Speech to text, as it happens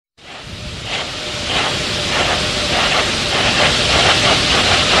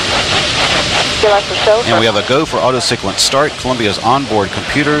And we have a go for auto sequence start. Columbia's onboard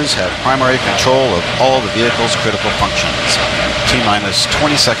computers have primary control of all the vehicle's critical functions. T-minus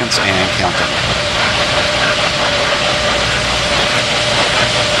 20 seconds and counting.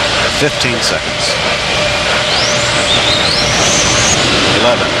 15 seconds.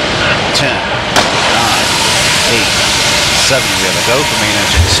 11, 10, 9, 8, 7. We have a go for main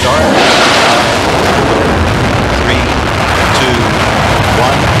engine start. 3, 2,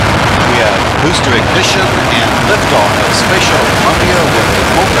 1. We have booster ignition and liftoff of Space Shuttle Columbia with a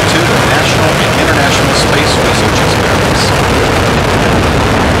multitude of national and international space research experiments.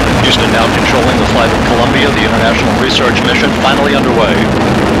 Houston now controlling the flight of Columbia, the international research mission finally underway.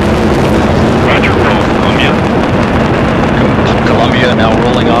 Roger, roll, Columbia. Columbia now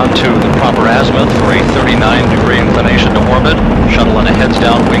rolling on to the proper azimuth for a 39-degree inclination to orbit. Shuttle in a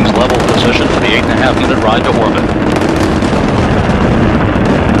heads-down, wings level position for the 8.5-minute ride to orbit.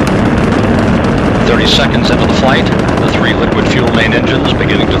 30 seconds into the flight, the 3 liquid fuel main engines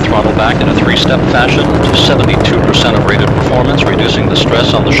beginning to throttle back in a 3-step fashion to 72% of rated performance, reducing the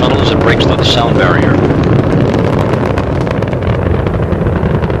stress on the shuttle as it breaks through the sound barrier.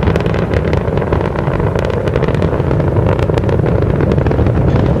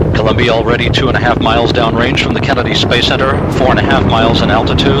 Columbia already 2.5 miles downrange from the Kennedy Space Center, 4.5 miles in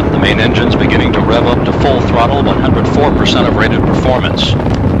altitude. The main engines beginning to rev up to full throttle, 104% of rated performance.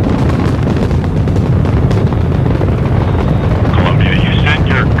 Columbia, you sent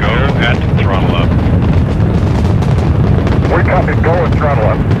your go at throttle up. We copy, go at throttle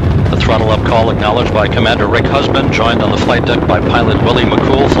up. The throttle up call acknowledged by Commander Rick Husband, joined on the flight deck by pilot Willie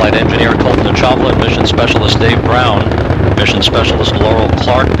McCool, flight engineer Colton Chavla, mission specialist Dave Brown, mission specialist Laurel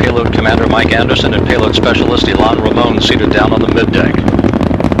Clark, payload commander Mike Anderson, and payload specialist Ilan Ramon seated down on the middeck.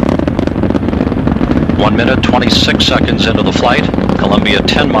 1 minute, 26 seconds into the flight. Columbia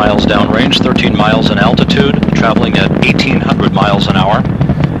 10 miles downrange, 13 miles in altitude, traveling at 1,800 miles an hour.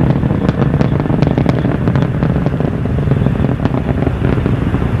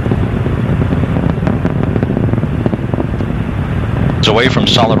 It's away from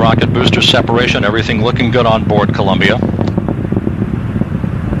solid rocket booster separation, everything looking good on board Columbia.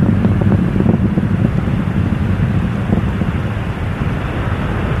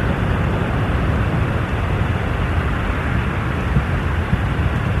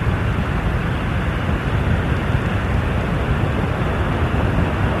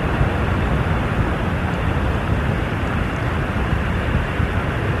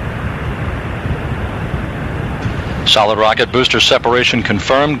 Solid rocket booster separation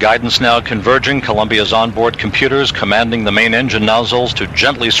confirmed. Guidance now converging. Columbia's onboard computers commanding the main engine nozzles to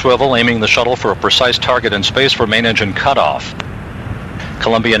gently swivel, aiming the shuttle for a precise target in space for main engine cutoff.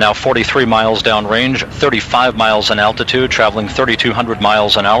 Columbia now 43 miles downrange, 35 miles in altitude, traveling 3,200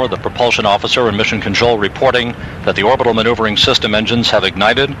 miles an hour. The propulsion officer and mission control reporting that the orbital maneuvering system engines have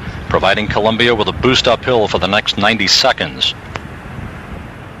ignited, providing Columbia with a boost uphill for the next 90 seconds.